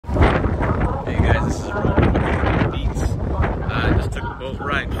boat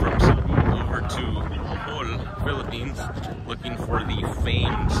ride from Saloon over to Bourbon, Philippines, looking for the famed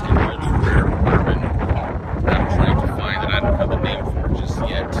and ultra-rare bourbon that I'm trying to find that I don't have a name for just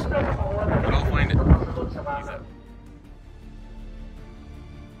yet, but I'll find it. Peace out.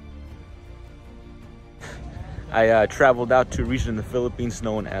 I traveled out to a region in the Philippines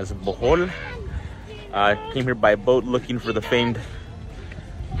known as Bohol. Came here by boat looking for the famed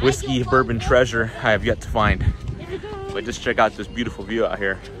whiskey bourbon treasure I have yet to find. But just check out this beautiful view out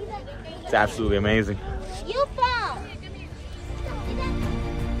here. It's absolutely amazing.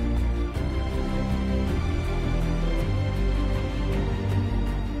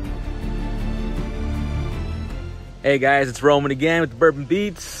 Hey guys, it's Roman again with Bourbon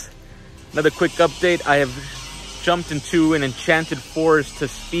Beats. Another quick update. I have jumped into an enchanted forest to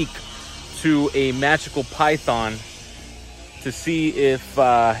speak to a magical python to see if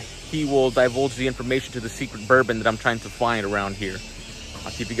he will divulge the information to the secret bourbon that I'm trying to find around here.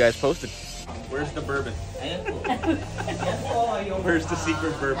 I'll keep you guys posted. Where's the bourbon? Where's the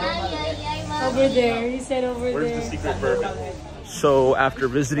secret bourbon? Over there. He said over there. Where's the secret bourbon? So after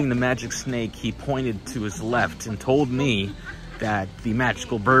visiting the magic snake, he pointed to his left and told me that the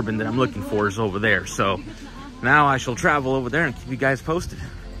magical bourbon that I'm looking for is over there. So now I shall travel over there and keep you guys posted.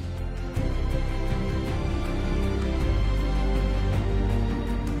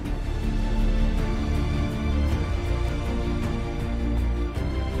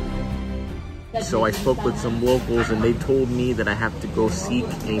 So I spoke with some locals and they told me that I have to go seek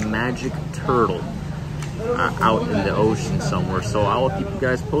a magic turtle out in the ocean somewhere. So I will keep you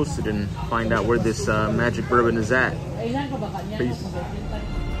guys posted and find out where this magic bourbon is at. Peace.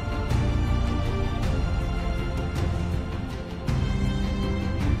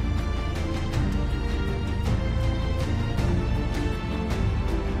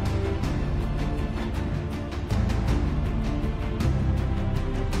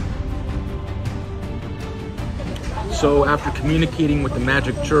 So after communicating with the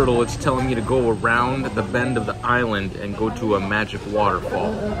magic turtle, it's telling me to go around the bend of the island and go to a magic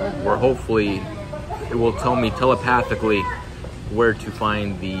waterfall, where hopefully it will tell me telepathically where to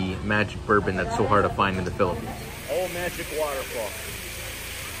find the magic bourbon that's so hard to find in the Philippines. Oh, magic waterfall.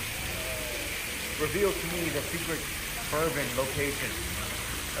 Reveal to me the secret bourbon location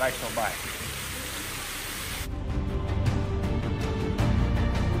that I shall buy.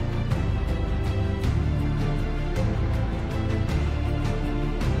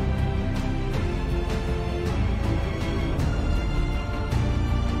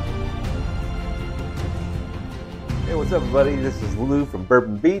 Hey, what's up, everybody? This is Lou from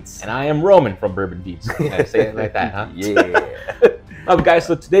Bourbon Beats. And I am Roman from Bourbon Beats. Can I say it like that, huh? Yeah. Guys,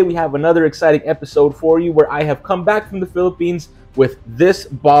 so today we have another exciting episode for you where I have come back from the Philippines with this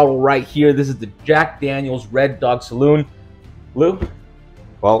bottle right here. This is the Jack Daniel's Red Dog Saloon. Lou?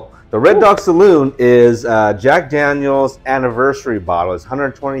 Well, the Red Dog Saloon is Jack Daniel's anniversary bottle. It's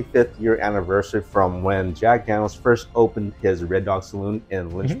 125th year anniversary from when Jack Daniel's first opened his Red Dog Saloon in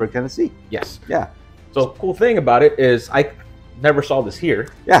Lynchburg, Tennessee. Yes. Yeah. So the cool thing about it is I never saw this here.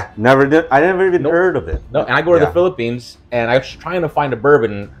 Yeah, never did. I never even heard of it. No, and I go to the Philippines and I was trying to find a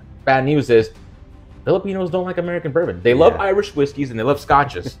bourbon. Bad news is Filipinos don't like American bourbon. They love Irish whiskeys and they love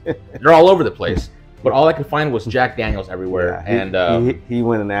scotches. They're all over the place. But all I could find was Jack Daniel's everywhere. Yeah, he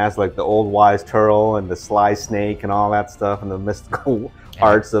went and asked like the old wise turtle and the sly snake and all that stuff and the mystical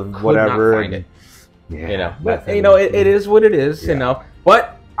arts of whatever. Not find it. Yeah, you know, but you know, it is what it is. You know,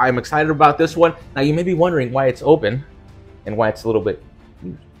 but I'm excited about this one. Now, you may be wondering why it's open and why it's a little bit...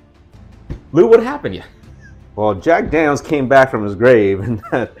 Lou, what happened to you? Well, Jack Daniels came back from his grave and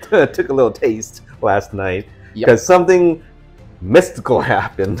took a little taste last night because something mystical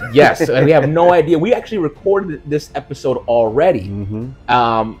happened. Yes, and we have no idea. We actually recorded this episode already. Mm-hmm.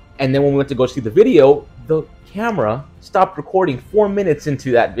 And then when we went to go see the video, the camera stopped recording 4 minutes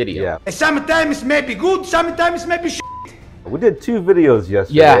into that video. Yeah. Sometimes it may be good, sometimes it may be shit. We did 2 videos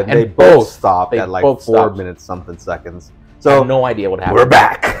yesterday, and they both stopped at like 4 minutes something seconds. So I have no idea what happened. We're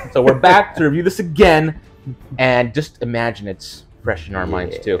back. So we're back to review this again, and just imagine it's fresh in our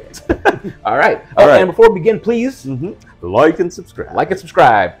minds too. All right. And before we begin, please like and subscribe. Like and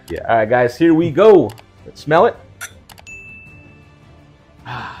subscribe. Yeah. All right, guys. Here we go. Let's smell it.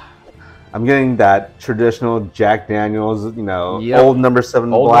 I'm getting that traditional Jack Daniel's, you know, old number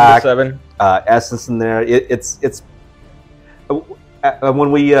 7 black, number 7 essence in there. It's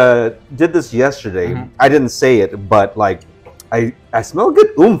when we did this yesterday, I didn't say it, but like I smell a good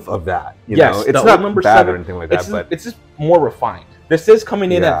oomph of that. You know, it's not number bad 7, or anything like that, but it's just more refined. This is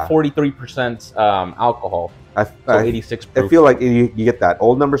coming in at 43% alcohol, so 86 proof. I feel like you get that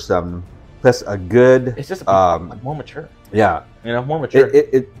old number 7, plus a good. It's just like more mature. Yeah, You know, more mature.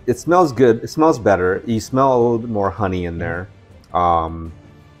 it smells good. It smells better. You smell a little bit more honey in there, and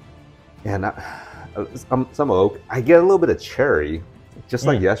some oak. I get a little bit of cherry, just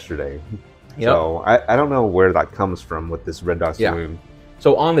like yesterday. Yep. So I don't know where that comes from with this Red Dog Saloon.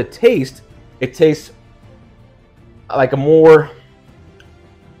 So on the taste, it tastes like a more,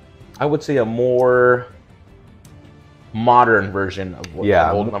 I would say, a more modern version of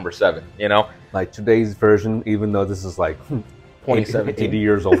old number 7. You know, like today's version, even though this is like 2017, 80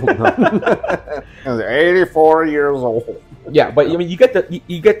 years old. 84 years old. Yeah, but I mean, you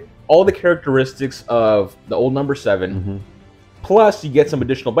get all the characteristics of the old number 7, plus you get some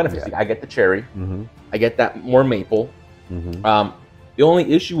additional benefits. I get the cherry, I get that more maple. The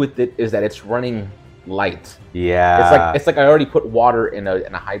only issue with it is that it's running light. Yeah, it's like I already put water in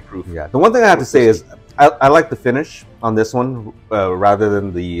a high proof. Yeah, the one thing I have to say is I like the finish on this one rather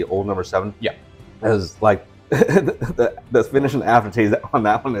than the old number 7. Yeah, as like the finish and aftertaste on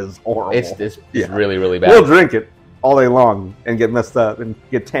that one is horrible. It's really, really bad. We'll drink it all day long and get messed up and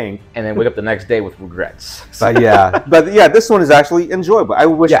get tanked, and then wake up the next day with regrets. But this one is actually enjoyable. I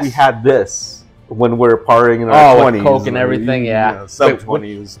wish we had this when we're partying in our 20s, Coke and everything. Sub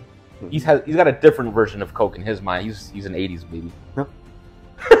 20s. He's got a different version of Coke in his mind. He's an 80s baby. Huh?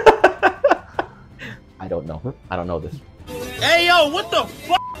 I don't know. I don't know this. Hey, yo, what the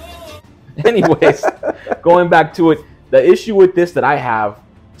fuck? Anyways, going back to it, the issue with this that I have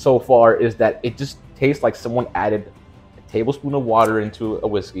so far is that it just tastes like someone added a tablespoon of water into a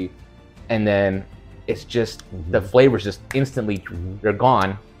whiskey, and then it's just the flavors just instantly they're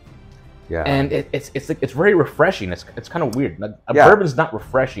gone. Yeah, and it's very refreshing. It's kind of weird. A bourbon's not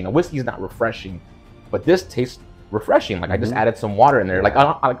refreshing. A whiskey's not refreshing, but this tastes refreshing. Like I just added some water in there, like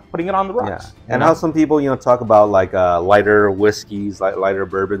I like putting it on the rocks. And how some people talk about like lighter whiskeys, like lighter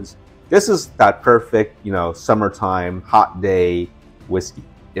bourbons. This is that perfect summertime hot day whiskey.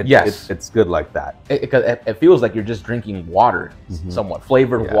 It's good like that. It feels like you're just drinking water, somewhat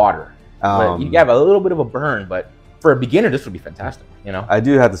flavored water. But you have a little bit of a burn, but for a beginner, this would be fantastic. I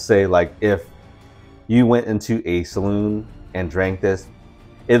do have to say, like, if you went into a saloon and drank this,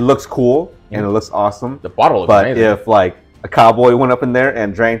 it looks cool and it looks awesome. The bottle looks amazing. But if like a cowboy went up in there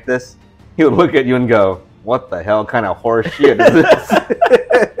and drank this, he would look at you and go, "What the hell kind of horse shit is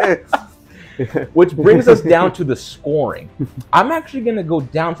this?" Which brings us down to the scoring. I'm actually going to go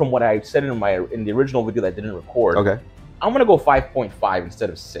down from what I said in the original video that I didn't record. Okay. I'm going to go 5.5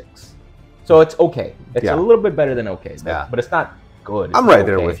 instead of 6. So it's okay. It's a little bit better than okay. But it's not good. I'm right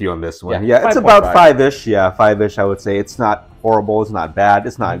there with you on this one. Yeah, it's about 5-ish. Yeah, 5-ish, I would say. It's not horrible. It's not bad.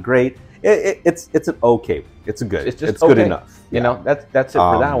 It's not great. It's an okay. It's a good. It's good enough. You know, that's it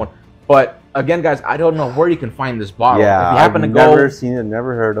for that one. But again, guys, I don't know where you can find this bottle. Yeah, if you happen I've never seen it,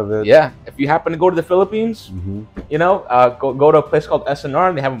 never heard of it. Yeah, if you happen to go to the Philippines, go to a place called SNR,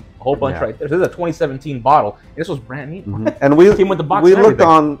 and they have a whole bunch right there. This is a 2017 bottle. This was brand new. And we came with the box. We looked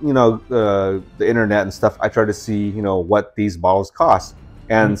on the internet and stuff. I tried to see what these bottles cost,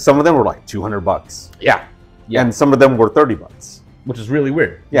 and some of them were like $200. Yeah, and some of them were $30, which is really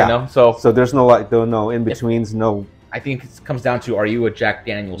weird. Yeah, so there's no no in betweens, no. I think it comes down to, are you a Jack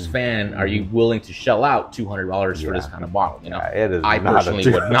Daniel's fan? Are you willing to shell out $200 for this kind of bottle? It is. I personally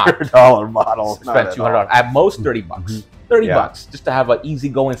would not $200 bottle. Spend $200. At most $30. $30 just to have an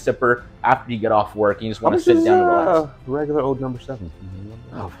easygoing sipper after you get off work and you just want to sit down and relax. Regular old number 7.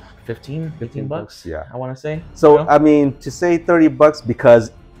 Oh, 15 bucks. Yeah, I want to say. So I mean, to say $30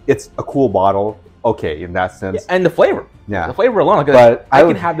 because it's a cool bottle. Okay, in that sense. And the flavor. Yeah. The flavor alone. But I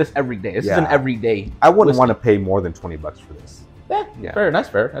can have this every day. This is an everyday. I wouldn't want to pay more than $20 for this. Yeah. Fair. That's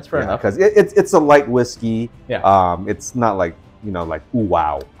fair. That's fair enough. Because it's a light whiskey. Yeah. It's not like, like, ooh,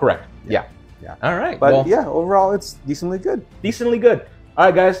 wow. Correct. Yeah. All right. But overall, it's decently good. Decently good. All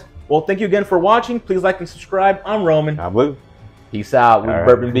right, guys. Well, thank you again for watching. Please like and subscribe. I'm Roman. I'm Lou. Peace out with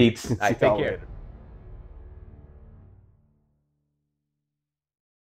Bourbon Beats. Take care.